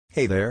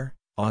Hey there,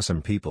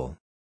 awesome people.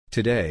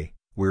 Today,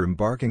 we're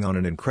embarking on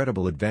an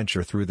incredible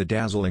adventure through the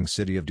dazzling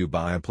city of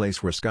Dubai, a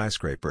place where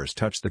skyscrapers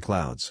touch the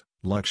clouds,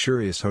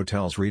 luxurious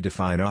hotels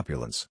redefine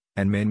opulence,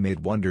 and man-made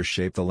wonders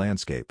shape the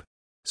landscape.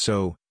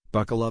 So,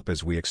 buckle up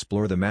as we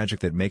explore the magic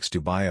that makes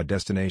Dubai a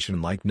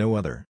destination like no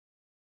other.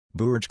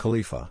 Burj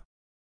Khalifa.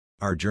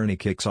 Our journey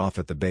kicks off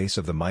at the base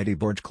of the mighty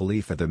Burj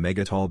Khalifa, the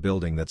mega-tall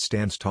building that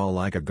stands tall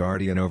like a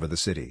guardian over the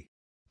city.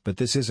 But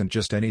this isn't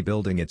just any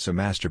building, it's a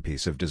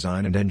masterpiece of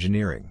design and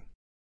engineering.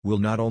 We'll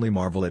not only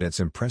marvel at its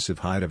impressive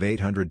height of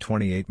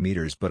 828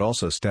 meters but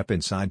also step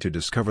inside to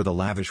discover the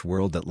lavish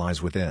world that lies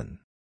within.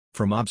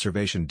 From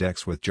observation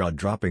decks with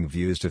jaw-dropping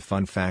views to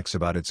fun facts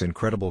about its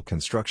incredible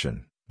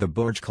construction, the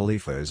Burj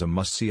Khalifa is a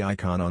must-see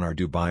icon on our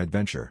Dubai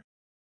adventure.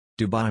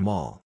 Dubai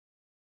Mall.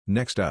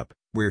 Next up,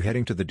 we're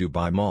heading to the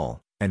Dubai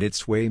Mall, and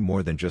it's way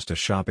more than just a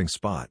shopping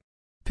spot.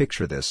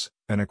 Picture this,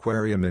 an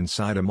aquarium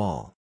inside a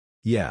mall.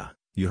 Yeah,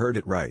 you heard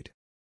it right.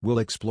 We'll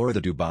explore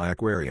the Dubai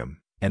Aquarium,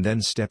 and then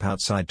step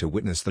outside to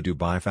witness the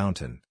Dubai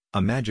Fountain,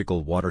 a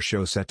magical water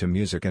show set to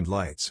music and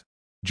lights.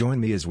 Join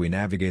me as we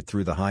navigate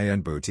through the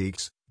high-end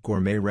boutiques,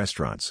 gourmet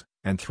restaurants,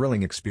 and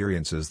thrilling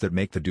experiences that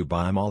make the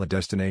Dubai Mall a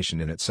destination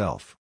in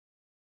itself.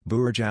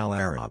 Burj Al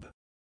Arab.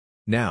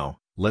 Now,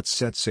 let's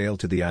set sail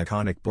to the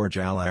iconic Burj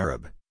Al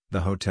Arab,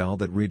 the hotel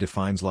that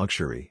redefines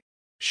luxury.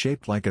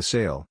 Shaped like a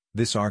sail,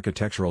 this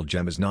architectural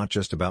gem is not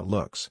just about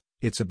looks,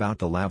 it's about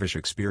the lavish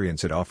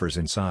experience it offers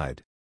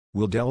inside.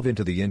 We'll delve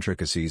into the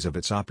intricacies of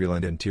its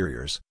opulent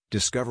interiors,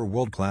 discover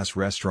world-class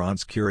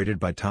restaurants curated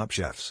by top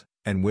chefs,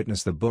 and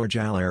witness the Burj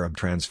Al Arab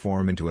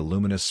transform into a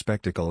luminous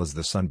spectacle as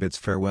the sun bids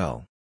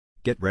farewell.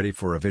 Get ready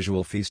for a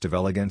visual feast of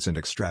elegance and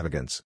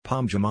extravagance.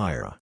 Palm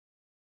Jumeirah.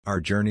 Our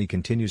journey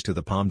continues to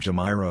the Palm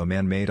Jumeirah, a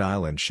man-made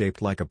island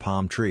shaped like a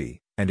palm tree,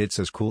 and it's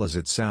as cool as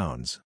it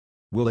sounds.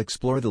 We'll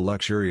explore the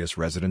luxurious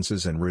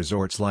residences and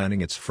resorts lining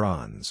its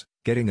fronds,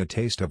 getting a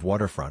taste of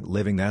waterfront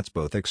living that's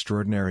both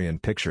extraordinary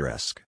and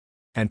picturesque.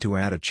 And to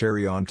add a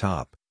cherry on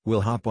top,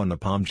 we'll hop on the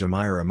Palm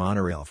Jumeirah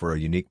monorail for a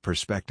unique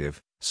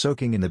perspective,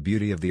 soaking in the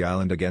beauty of the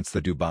island against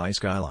the Dubai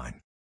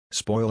skyline.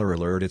 Spoiler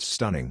alert, it's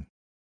stunning.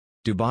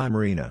 Dubai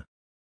Marina.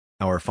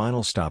 Our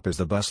final stop is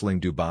the bustling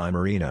Dubai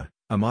Marina,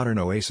 a modern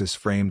oasis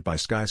framed by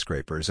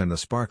skyscrapers and the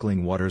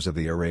sparkling waters of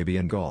the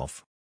Arabian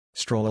Gulf.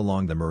 Stroll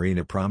along the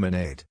Marina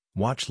promenade,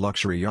 watch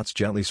luxury yachts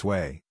gently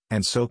sway,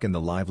 and soak in the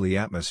lively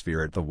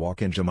atmosphere at the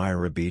walk-in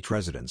Jumeirah beach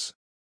residence.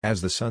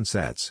 As the sun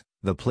sets,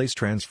 the place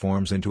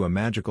transforms into a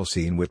magical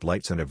scene with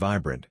lights and a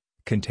vibrant,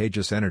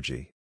 contagious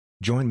energy.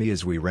 Join me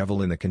as we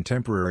revel in the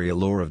contemporary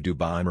allure of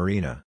Dubai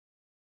Marina.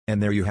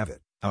 And there you have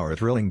it, our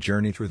thrilling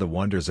journey through the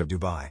wonders of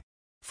Dubai.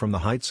 From the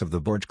heights of the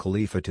Burj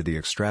Khalifa to the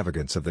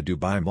extravagance of the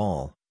Dubai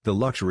Mall, the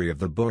luxury of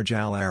the Burj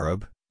Al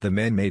Arab, the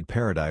man-made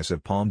paradise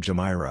of Palm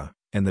Jumeirah,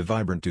 and the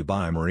vibrant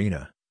Dubai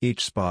Marina,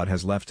 each spot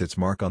has left its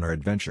mark on our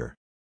adventure.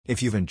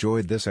 If you've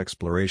enjoyed this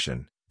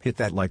exploration, hit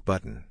that like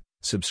button,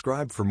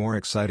 subscribe for more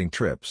exciting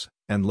trips,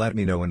 and let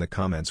me know in the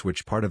comments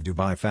which part of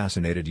Dubai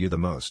fascinated you the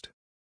most.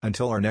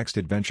 Until our next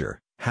adventure,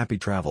 happy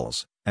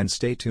travels, and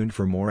stay tuned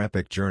for more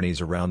epic journeys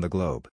around the globe.